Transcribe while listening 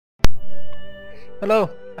Hello,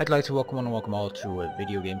 I'd like to welcome all to a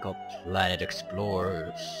video game called Planet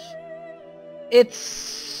Explorers.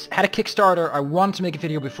 It's had a Kickstarter. I wanted to make a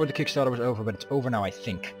video before the Kickstarter was over, but it's over now, I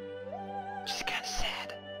think. Which is kinda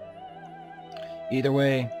sad. Either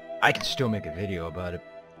way, I can still make a video about it.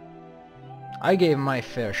 I gave my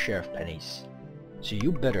fair share of pennies, so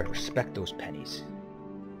you better respect those pennies.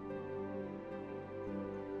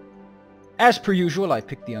 As per usual, I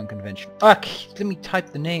picked the unconventional. Okay, let me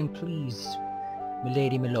type the name, please.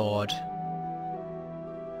 Milady, my lord.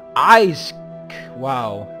 Eyes.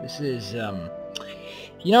 Wow, this is,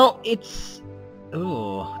 you know, it's...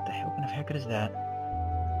 Oh, what the hell kind of haircut is that?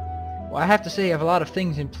 Well, I have to say I have a lot of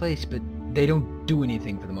things in place, but they don't do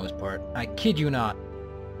anything for the most part. I kid you not.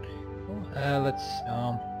 Let's,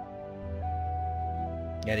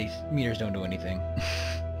 yeah, these meters don't do anything.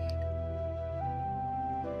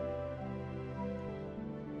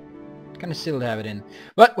 Kinda silly to have it in,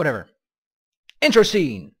 but whatever. Intro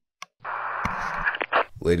scene!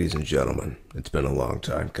 Ladies and gentlemen, it's been a long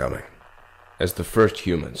time coming. As the first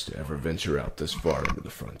humans to ever venture out this far into the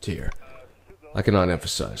frontier, I cannot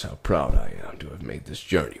emphasize how proud I am to have made this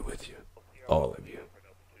journey with you, all of you.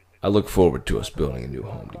 I look forward to us building a new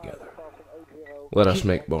home together. Let us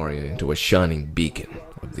make Moria into a shining beacon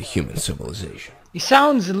of the human civilization. He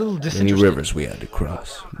sounds a little disinterested. Many rivers we had to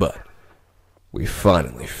cross, but we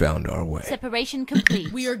finally found our way. Separation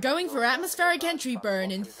complete. We are going for atmospheric entry burn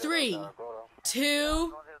in 3,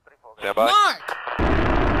 2, Standby. mark!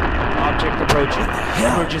 Object approaching.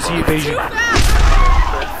 Emergency evasion. Too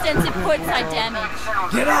fast! Extensive portside damage.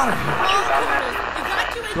 Get out of here! All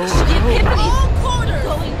quarters, evacuate the ship! All quarters!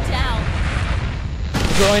 Going down.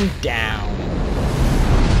 Going down.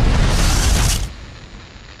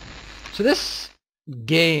 So this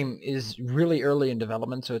game is really early in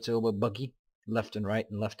development, so it's a little bit buggy. Left and right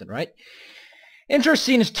and left and right. Intro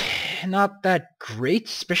scene is not that great,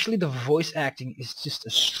 especially the voice acting is just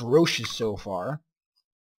atrocious so far.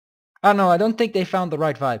 I don't know, I don't think they found the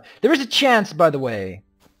right vibe. There is a chance, by the way,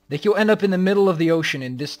 that you'll end up in the middle of the ocean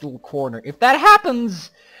in this little corner. If that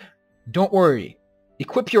happens, don't worry.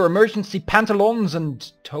 Equip your emergency pantaloons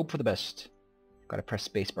and hope for the best. Gotta press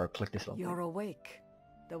spacebar, click this little thing. You're awake.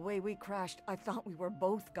 The way we crashed, I thought we were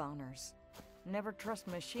both goners. Never trust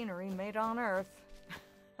machinery made on Earth.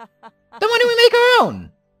 Then why don't we make our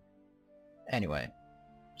own? Anyway.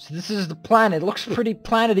 So this is the planet. It looks pretty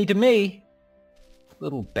planety to me.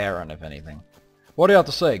 Little barren, if anything. What do you have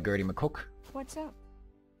to say, Gertie McCook? What's up?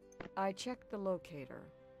 I checked the locator.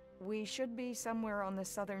 We should be somewhere on the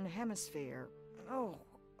southern hemisphere. Oh.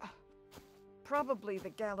 Probably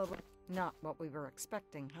the Galilee. Not what we were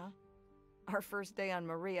expecting, huh? Our first day on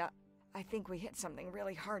Maria, I think we hit something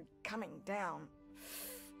really hard coming down.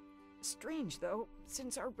 Strange, though,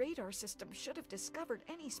 since our radar system should have discovered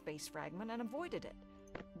any space fragment and avoided it.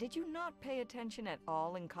 Did you not pay attention at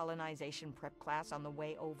all in colonization prep class on the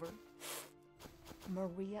way over?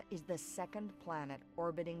 Maria is the second planet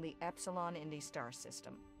orbiting the Epsilon Indi star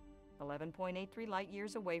system, 11.83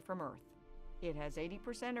 light-years away from Earth. It has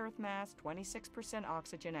 80% Earth mass, 26%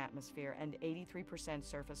 oxygen atmosphere, and 83%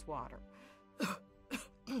 surface water.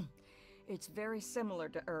 It's very similar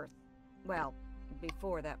to Earth. Well,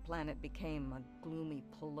 before that planet became a gloomy,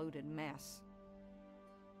 polluted mess.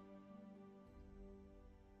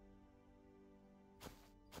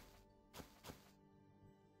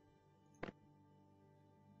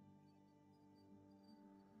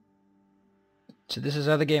 So this is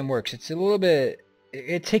how the game works. It's a little bit...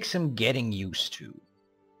 It takes some getting used to.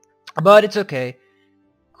 But it's okay.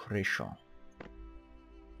 Créchon.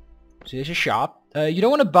 So there's a shop. You don't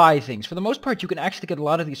want to buy things. For the most part, you can actually get a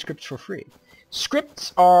lot of these scripts for free.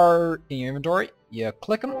 Scripts are in your inventory. You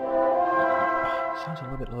click them. Sounds a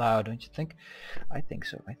little bit loud, don't you think? I think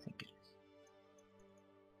so. I think it is.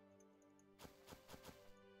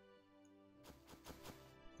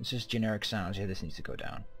 This is generic sounds. Yeah, this needs to go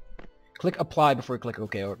down. Click apply before you click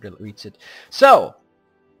OK or it reads it. So,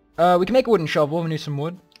 we can make a wooden shovel. We need some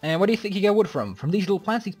wood. And what do you think you get wood from? From these little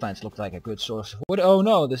plants. These plants look like a good source of wood. Oh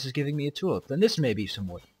no, this is giving me a tulip. Then this may be some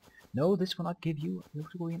wood. No, this will not give you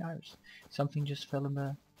a green iris. Something just fell in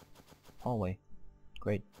the hallway.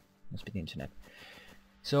 Great. Must be the internet.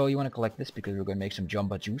 So you want to collect this because we're going to make some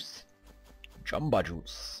jumba juice. Jumba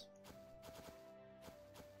juice.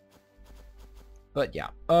 But yeah,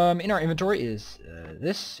 in our inventory is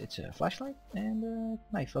this. It's a flashlight and a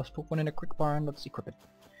knife. Let's put one in a quick bar and let's equip it.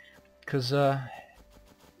 Because,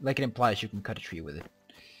 like it implies, you can cut a tree with it.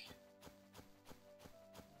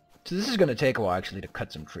 So this is going to take a while actually to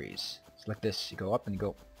cut some trees. It's like this. You go up and you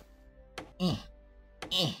go...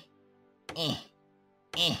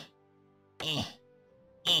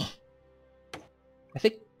 I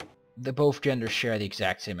think the both genders share the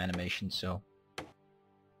exact same animation, so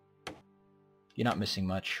you're not missing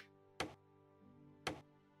much.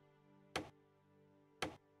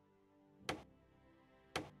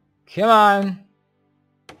 Come on!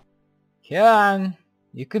 Come on!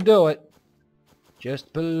 You can do it!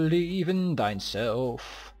 Just believe in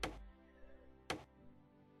thyself.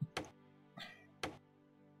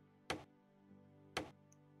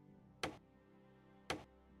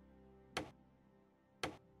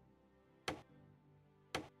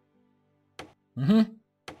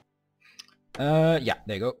 Yeah,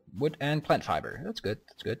 there you go. Wood and plant fiber. That's good,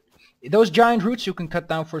 that's good. Those giant roots you can cut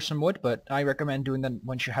down for some wood, but I recommend doing them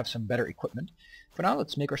once you have some better equipment. For now,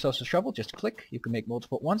 let's make ourselves a shovel. Just click. You can make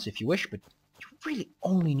multiple at once if you wish, but you really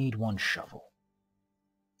only need one shovel.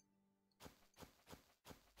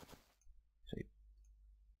 So,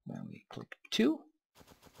 then we click 2.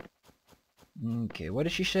 Okay, what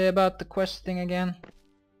did she say about the quest thing again?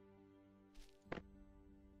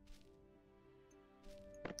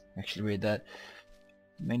 Actually read that.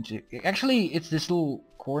 Actually, it's this little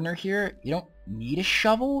corner here. You don't need a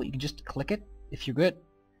shovel. You can just click it if you're good.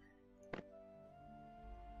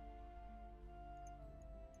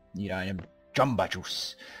 Need item Jumba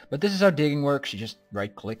Juice. But this is how digging works. You just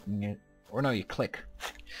right click and it, or no, you click.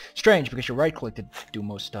 Strange because you right click to do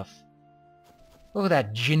most stuff. Look at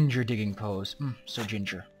that ginger digging pose. So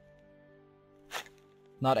ginger.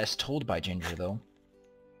 Not as told by Ginger though.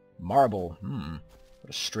 Marble. What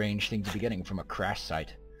a strange thing to be getting from a crash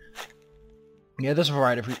site. Yeah, there's a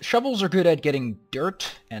variety of... Shovels are good at getting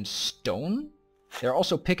dirt and stone. There are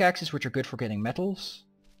also pickaxes which are good for getting metals.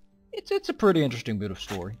 It's a pretty interesting bit of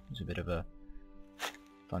story. It's a bit of a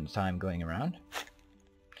fun time going around.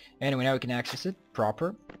 Anyway, now we can access it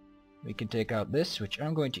proper. We can take out this, which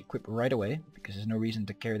I'm going to equip right away, because there's no reason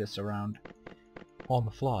to carry this around on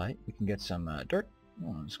the fly. We can get some dirt.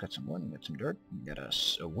 Oh, let's get some wood and get some dirt. We got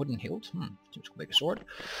a wooden hilt. Seems to make a sword.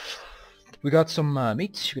 We got some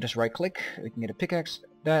meat. You can just right click. We can get a pickaxe.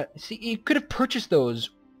 See, you could have purchased those,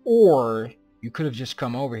 or you could have just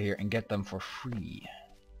come over here and get them for free.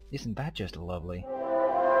 Isn't that just lovely?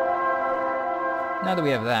 Now that we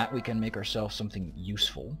have that, we can make ourselves something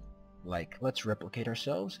useful. Like, let's replicate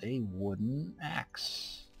ourselves a wooden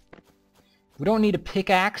axe. We don't need a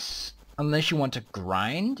pickaxe unless you want to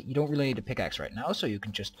grind. You don't really need a pickaxe right now, so you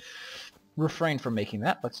can just refrain from making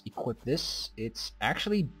that. Let's equip this. It's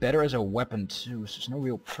actually better as a weapon too, so there's no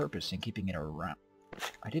real purpose in keeping it around.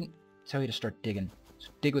 I didn't tell you to start digging. So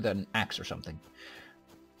dig with an axe or something.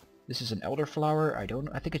 This is an elderflower.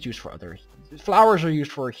 I think it's used for other... Flowers are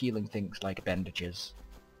used for healing things like bandages.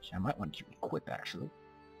 So I might want to equip actually.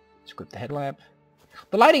 Let's equip the headlamp.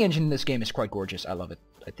 The lighting engine in this game is quite gorgeous. I love it.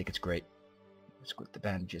 I think it's great. Let's equip the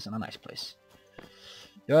bandages in a nice place.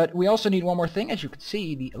 But we also need one more thing. As you can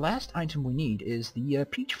see, the last item we need is the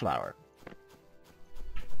peach flower.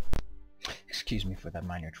 Excuse me for that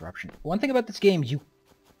minor interruption. One thing about this game,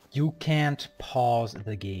 you can't pause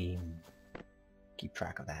the game. Keep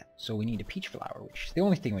track of that. So we need a peach flower, which is the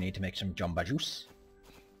only thing we need to make some jumba juice,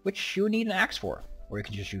 which you need an axe for, or you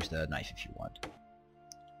can just use the knife if you want.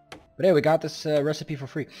 But hey, we got this recipe for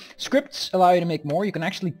free. Scripts allow you to make more. You can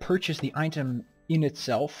actually purchase the item in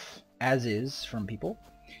itself, as is, from people.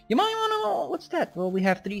 You might want to know, what's that? Well, we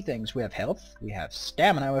have 3 things. We have health, we have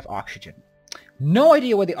stamina, we have oxygen. No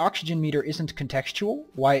idea why the oxygen meter isn't contextual.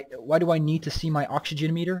 Why do I need to see my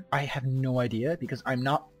oxygen meter? I have no idea, because I'm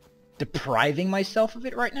not depriving myself of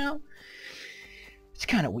it right now. It's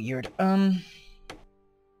kind of weird.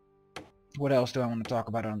 What else do I want to talk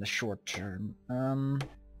about on the short term?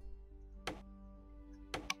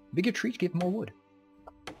 Bigger trees give more wood.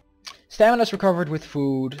 Stamina's recovered with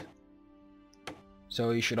food,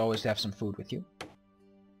 so you should always have some food with you.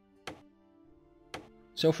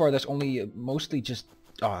 So far, that's only mostly just...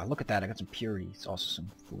 Oh, look at that, I got some purity. Also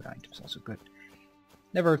some food items, also good.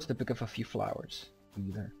 Never hurts to pick up a few flowers,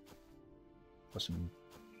 either. For some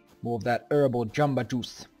more of that herbal jumba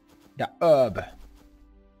juice. The herb.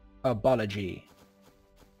 Herbology.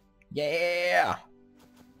 Yeah!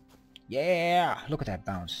 Yeah! Look at that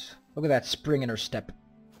bounce. Look at that spring in her step.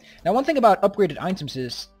 Now one thing about upgraded items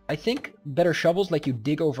is, I think better shovels let you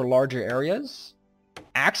dig over larger areas.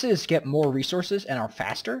 Axes get more resources and are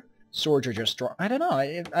faster. Swords are just strong. I don't know.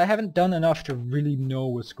 I haven't done enough to really know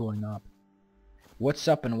what's going on. What's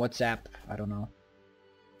up and what's up? I don't know.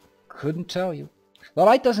 Couldn't tell you. The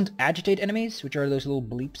light doesn't agitate enemies, which are those little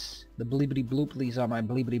bleeps. The bleepity blooplies on my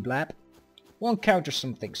bleepity blap. We'll encounter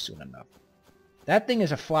some things soon enough. That thing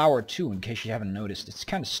is a flower too, in case you haven't noticed. It's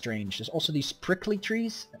kind of strange. There's also these prickly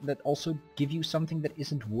trees that also give you something that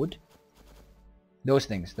isn't wood. Those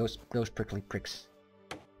things. Those prickly pricks.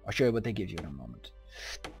 I'll show you what they give you in a moment.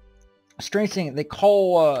 A strange thing, they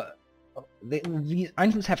call, these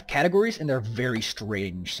items have categories and they're very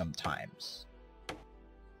strange sometimes.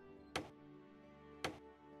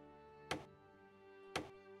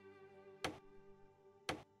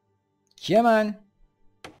 Come on.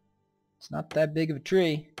 It's not that big of a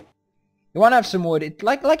tree. You want to have some wood. It,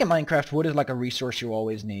 like in Minecraft, wood is like a resource you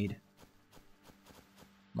always need.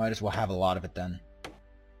 Might as well have a lot of it then.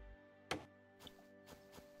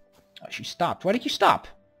 Oh, she stopped. Why did you stop?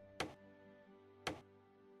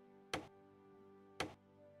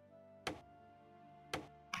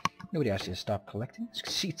 Nobody asked you to stop collecting.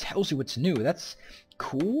 She tells you what's new. That's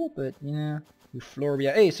cool, but, yeah.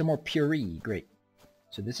 Euphorbia. Hey, some more puree. Great.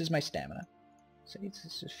 So this is my stamina. So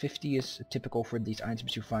it's 50 is typical for these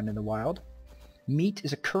items you find in the wild. Meat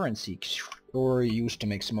is a currency, or used to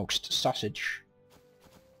make smoked sausage.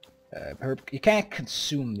 You can't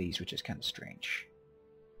consume these, which is kind of strange.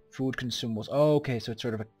 Food consumables. Oh, okay, so it's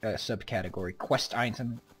sort of a subcategory. Quest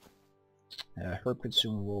item. Herb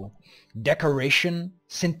consumable. Decoration.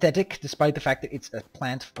 Synthetic, despite the fact that it's a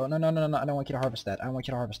plant. Oh, no, no, no, no, I don't want you to harvest that. I don't want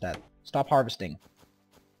you to harvest that. Stop harvesting.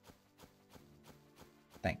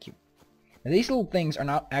 Thank you. Now, these little things are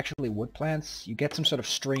not actually wood plants. You get some sort of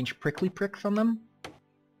strange prickly prick from them.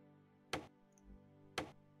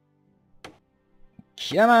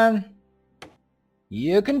 Come on.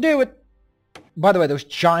 You can do it. By the way, those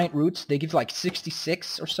giant roots, they give like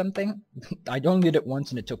 66 or something. I only did it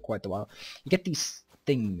once and it took quite a while. You get these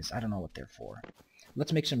things. I don't know what they're for.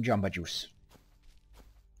 Let's make some jamba juice.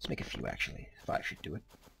 Let's make a few, actually. 5 should do it.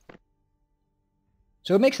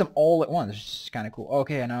 So it makes them all at once. It's kind of cool.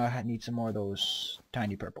 Okay, now I need some more of those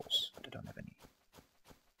tiny purples, but I don't have any.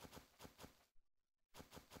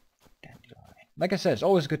 Dandelion. Like I said, it's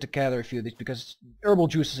always good to gather a few of these because herbal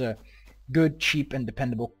juice is a good, cheap, and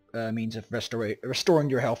dependable means of restoring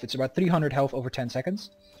your health. It's about 300 health over 10 seconds.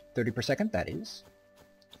 30 per second, that is.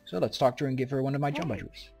 So let's talk to her and give her one of my jamba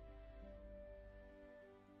juice.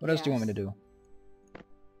 What else do you want me to do?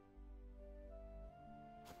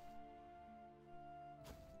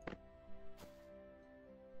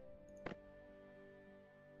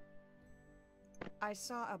 I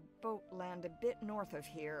saw a boat land a bit north of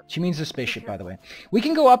here. She means the spaceship, by the way. We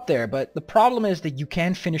can go up there, but the problem is that you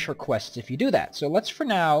can finish her quests if you do that. So let's, for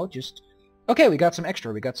now, just... Okay, we got some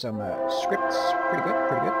extra. We got some scripts. Pretty good,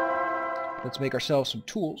 pretty good. Let's make ourselves some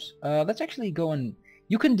tools. Let's actually go and...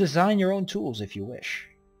 You can design your own tools if you wish.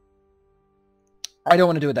 I don't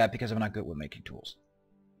want to do that because I'm not good with making tools.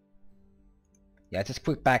 Yeah, just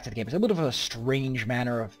quick back to the game. It's a bit of a strange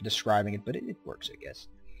manner of describing it, but it works, I guess.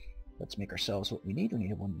 Let's make ourselves what we need. We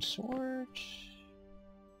need a wooden sword,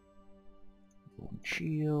 one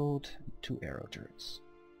shield, 2 arrow turrets.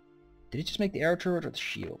 Did it just make the arrow turret or the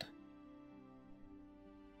shield?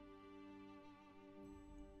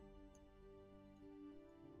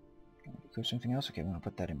 There's something else? Okay, I'm gonna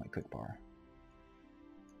put that in my cook bar.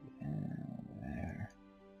 There.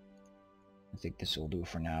 I think this will do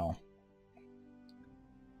for now.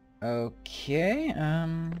 Okay,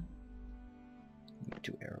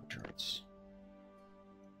 2 arrow turrets.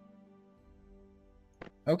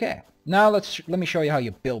 Okay, now let me show you how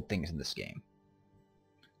you build things in this game.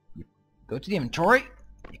 You go to the inventory,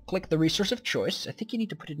 you click the resource of choice. I think you need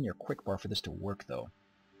to put it in your quick bar for this to work though.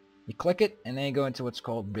 You click it and then you go into what's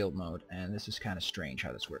called build mode, and this is kind of strange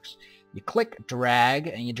how this works. You click drag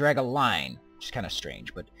and you drag a line, which is kind of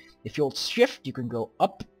strange, but if you hold shift you can go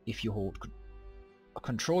up. If you hold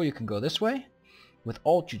control you can go this way. With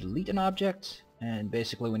alt you delete an object. And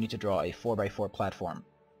basically we need to draw a 4x4 platform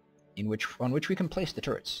on which we can place the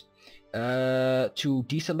turrets. To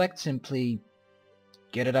deselect, simply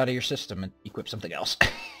get it out of your system and equip something else.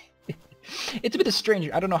 It's a bit strange.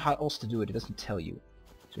 I don't know how else to do it. It doesn't tell you.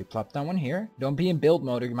 So we plop down one here. Don't be in build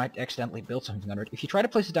mode or you might accidentally build something under it. If you try to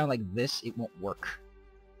place it down like this, it won't work.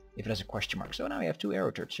 If it has a question mark. So now we have 2 arrow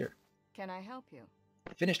turrets here. Can I help you?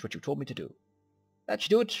 Finished what you told me to do. That should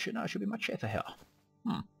do it. Now should be much safer here.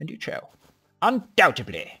 And you chow.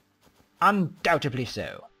 Undoubtedly. Undoubtedly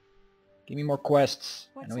so. Give me more quests.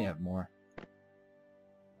 I know you have more.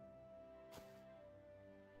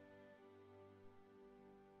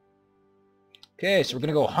 Okay, so we're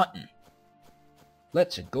gonna go hunting.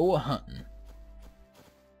 Let's go a-hunting.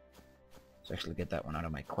 Let's actually get that one out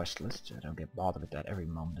of my quest list so I don't get bothered with that every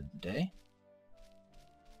moment of the day.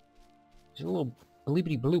 There's a little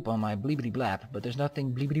bleepity bloop on my bleepity blap, but there's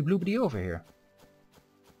nothing bleepity bloopity over here.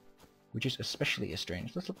 Which is especially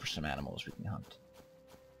strange. Let's look for some animals we can hunt.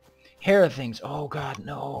 Hare things. Oh god,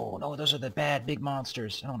 no. No, those are the bad big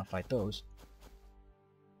monsters. I don't want to fight those.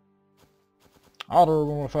 I don't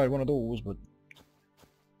want to fight one of those, but...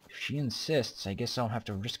 she insists, I guess I'll have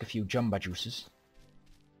to risk a few jumba juices.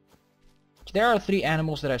 There are 3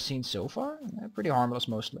 animals that I've seen so far. They're pretty harmless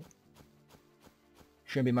mostly.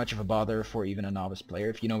 Shouldn't be much of a bother for even a novice player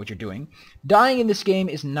if you know what you're doing. Dying in this game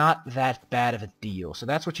is not that bad of a deal. So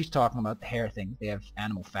that's what she's talking about, the hair thing. They have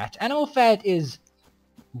animal fat. Animal fat is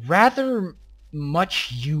rather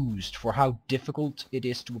much used for how difficult it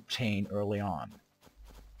is to obtain early on.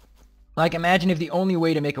 Like, imagine if the only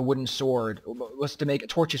way to make a wooden sword was to make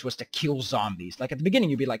torches was to kill zombies. Like, at the beginning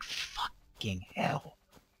you'd be like, fucking hell.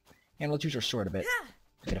 And let's use our sword a bit.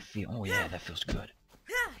 Get a feel. Oh yeah, that feels good.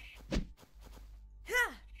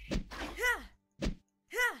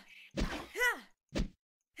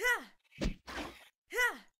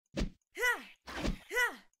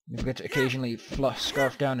 You get to occasionally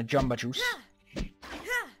scarf down a jumba juice.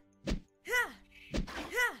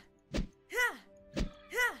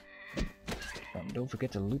 Don't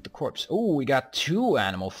forget to loot the corpse. Oh, we got 2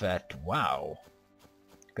 animal fat. Wow.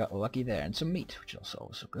 Got lucky there. And some meat, which is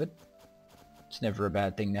also good. It's never a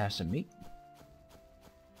bad thing to have some meat.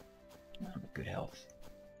 Good health.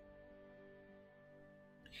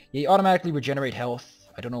 Yeah, you automatically regenerate health.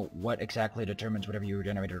 I don't know what exactly determines whether you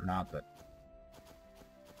regenerate it or not, but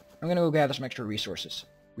I'm gonna go gather some extra resources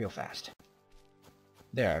real fast.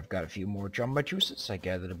 There, I've got a few more jumba juices. I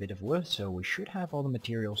gathered a bit of wood, so we should have all the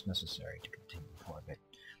materials necessary to continue for a bit.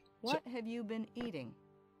 What have you been eating?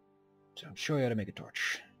 So I'll show you how to make a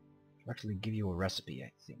torch. I'll actually give you a recipe,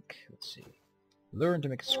 I think. Let's see. Learn to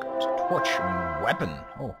make a script. Torch weapon.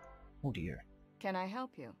 Oh dear. Can I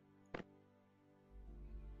help you?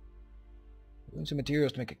 Learn some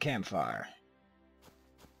materials to make a campfire.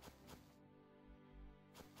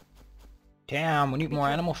 Damn, we need more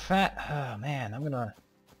animal fat. Oh man,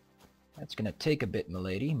 that's gonna take a bit,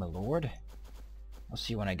 milady, my lord. I'll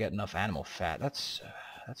see when I get enough animal fat. That's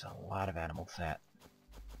a lot of animal fat.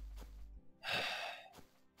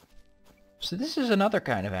 So this is another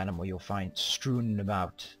kind of animal you'll find strewn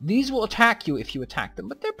about. These will attack you if you attack them,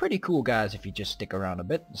 but they're pretty cool guys if you just stick around a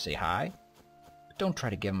bit and say hi. But don't try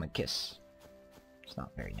to give them a kiss. It's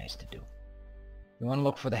not very nice to do. You want to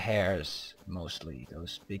look for the hares, mostly.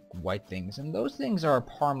 Those big white things. And those things are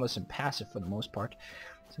harmless and passive for the most part.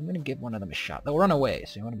 So I'm going to give one of them a shot. They'll run away,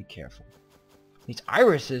 so you want to be careful. These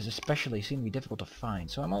irises especially seem to be difficult to find,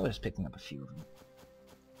 so I'm always picking up a few of them.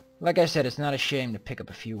 Like I said, it's not a shame to pick up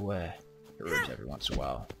a few herbs every once in a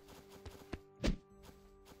while.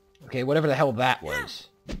 Okay, whatever the hell that was.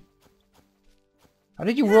 How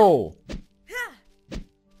did you roll?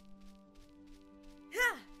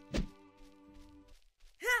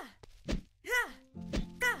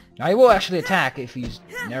 I will actually attack if he's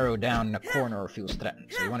narrowed down in a corner or feels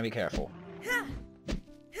threatened, so you want to be careful.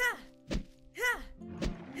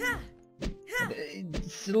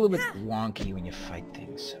 It's a little bit wonky when you fight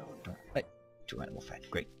things, so don't... Right, 2 animal fat.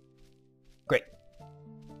 Great. Great.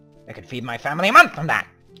 I could feed my family a month from that!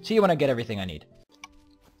 See you when I get everything I need.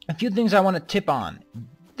 A few things I want to tip on.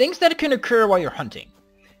 Things that can occur while you're hunting.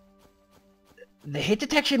 The hit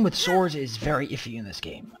detection with swords is very iffy in this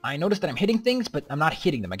game. I notice that I'm hitting things, but I'm not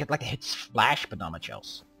hitting them. I get like a hit splash, but not much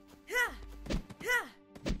else.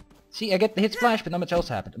 See, I get the hit splash, but not much else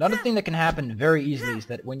happens. Another thing that can happen very easily is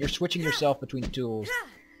that when you're switching yourself between tools,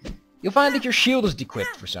 you'll find that your shield is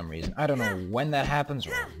dequipped for some reason. I don't know when that happens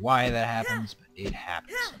or why that happens, but it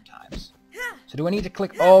happens sometimes. So do I need to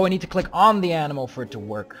click... Oh, I need to click on the animal for it to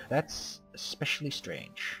work. That's especially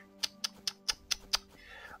strange.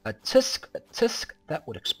 A tisk, that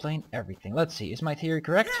would explain everything. Let's see, is my theory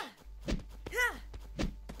correct?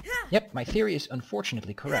 Yep, my theory is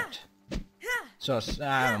unfortunately correct. So,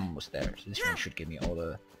 I'm almost there. So this one should give me all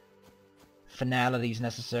the finalities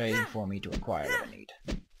necessary for me to acquire what I need.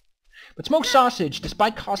 But smoked sausage,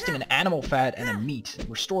 despite costing an animal fat and a meat,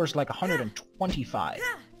 restores like 125,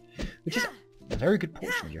 which is a very good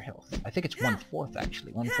portion of your health. I think it's 1/4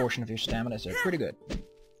 actually. 1 portion of your stamina, so pretty good.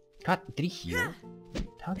 God, did he heal?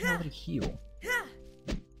 How did he heal?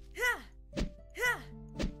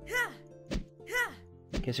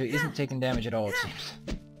 Okay, so he isn't taking damage at all, it seems.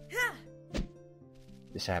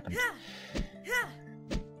 This happened.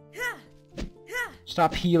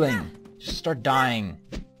 Stop healing. Just start dying.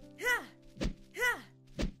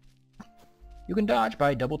 You can dodge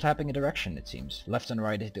by double tapping a direction, it seems. Left and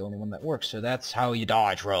right is the only one that works, so that's how you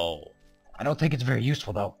dodge roll. I don't think it's very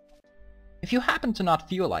useful, though. If you happen to not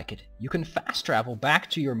feel like it, you can fast travel back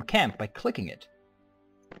to your camp by clicking it.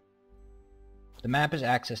 The map is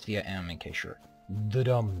accessed via M in case you're the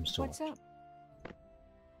dumb sort. What's up?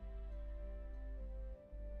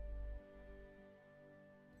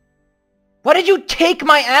 Why did you take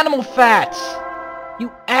my animal fat?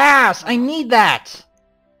 You ass! I need that!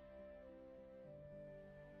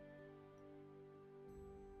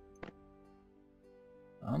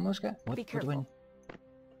 Almost got... What Be do I... careful.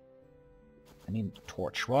 I need a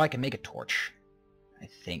torch. Well, I can make a torch. I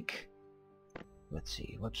think. Let's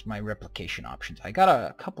see. What's my replication options? I got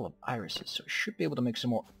a couple of irises, so I should be able to make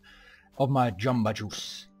some more of my jumba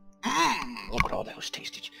juice. Look at all those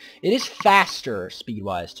tasty. It is faster,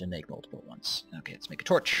 speed-wise, to make multiple ones. Okay, let's make a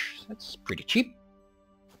torch. That's pretty cheap.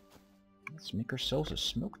 Let's make ourselves a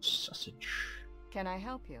smoked sausage. Can I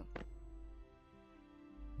help you?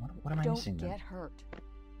 What am I missing Don't then? get hurt.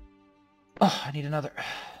 Oh, I need another.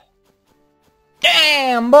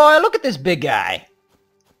 Damn, boy, look at this big guy.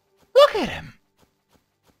 Look at him.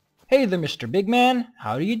 Hey there, Mr. Big Man.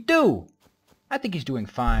 How do you do? I think he's doing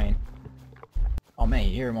fine. Oh man,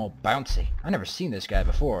 you hear him all bouncy. I've never seen this guy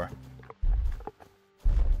before.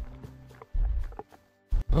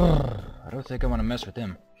 I don't think I want to mess with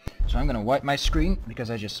him. So I'm going to wipe my screen because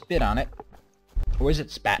I just spit on it. Or is it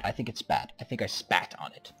spat? I think it's spat. I think I spat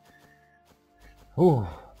on it. Ooh.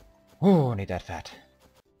 Ooh, need that fat.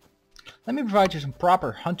 Let me provide you some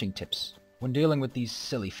proper hunting tips when dealing with these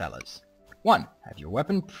silly fellas. 1. Have your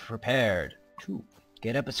weapon prepared. 2.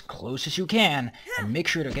 Get up as close as you can and make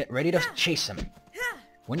sure to get ready to chase him.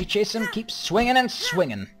 When you chase him, keep swinging and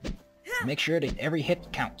swinging. Make sure that every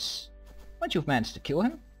hit counts. Once you've managed to kill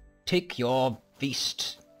him, take your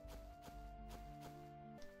feast.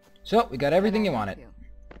 So, we got everything you wanted.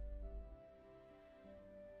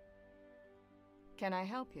 Can I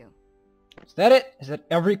help you? Is that it? Is that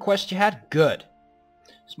every quest you had? Good.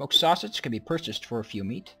 Smoked sausage can be purchased for a few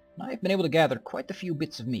meat. I've been able to gather quite a few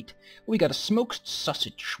bits of meat. We got a smoked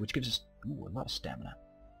sausage, which gives us a lot of stamina.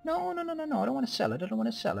 No, I don't want to sell it. I don't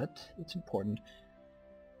want to sell it. It's important.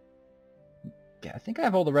 Yeah, I think I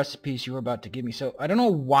have all the recipes you were about to give me, so I don't know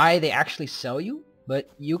why they actually sell you, but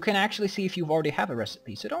you can actually see if you've already have a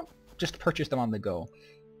recipe, so don't just purchase them on the go.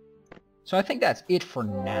 So I think that's it for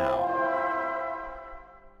now.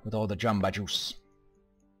 With all the jumba juice.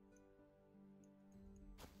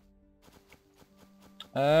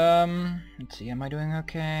 Let's see, am I doing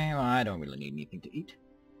okay? Well, I don't really need anything to eat.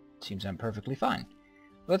 Seems I'm perfectly fine.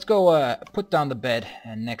 Let's go, put down the bed,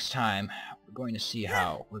 and next time, we're going to see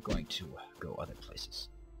how we're going to go other places.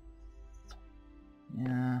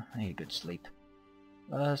 Yeah, I need a good sleep.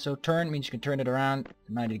 So turn means you can turn it around,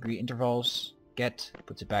 90-degree intervals. Get,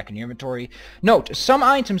 puts it back in your inventory. Note, some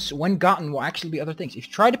items, when gotten, will actually be other things. If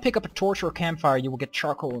you try to pick up a torch or a campfire, you will get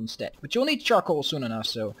charcoal instead. But you'll need charcoal soon enough,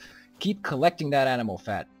 so keep collecting that animal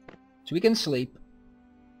fat. So we can sleep.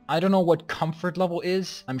 I don't know what comfort level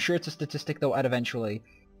is. I'm sure it's a statistic they'll add eventually.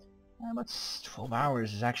 Let's 12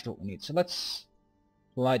 hours is actually what we need. So let's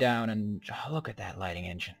lie down and look at that lighting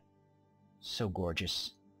engine. So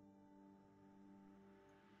gorgeous.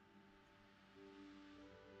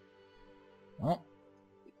 Well,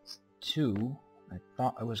 it's 2. I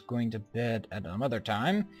thought I was going to bed at another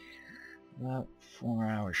time. About 4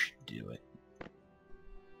 hours should do it.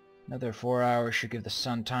 Another 4 hours should give the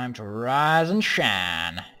sun time to rise and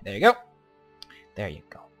shine. There you go. There you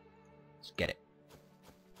go. Let's get it.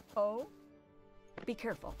 Oh? Be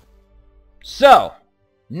careful. So,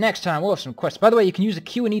 next time we'll have some quests. By the way, you can use the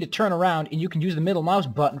Q and E to turn around, and you can use the middle mouse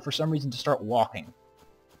button for some reason to start walking.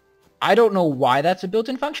 I don't know why that's a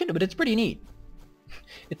built-in function, but it's pretty neat.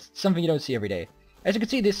 It's something you don't see every day. As you can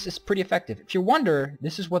see, this is pretty effective. If you wonder,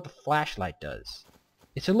 this is what the flashlight does.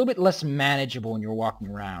 It's a little bit less manageable when you're walking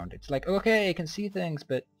around. It's like, okay, I can see things,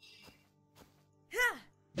 but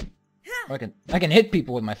I can hit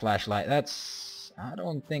people with my flashlight. I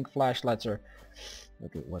don't think flashlights are a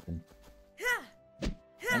good weapon.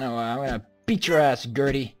 I know, I'm gonna beat your ass,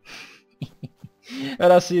 Gertie.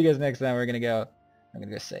 But I'll see you guys next time. I'm gonna go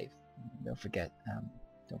save. Don't forget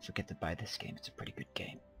to buy this game. It's a pretty good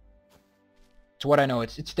game. To what I know,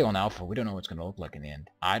 it's still an alpha. We don't know what it's gonna look like in the end.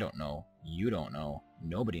 I don't know. You don't know.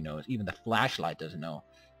 Nobody knows. Even the flashlight doesn't know.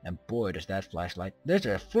 And boy, does that flashlight... There's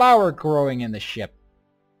a flower growing in the ship.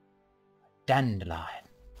 Dandelion.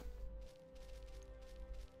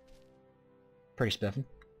 Pretty spiffin'.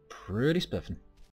 Pretty spiffin'.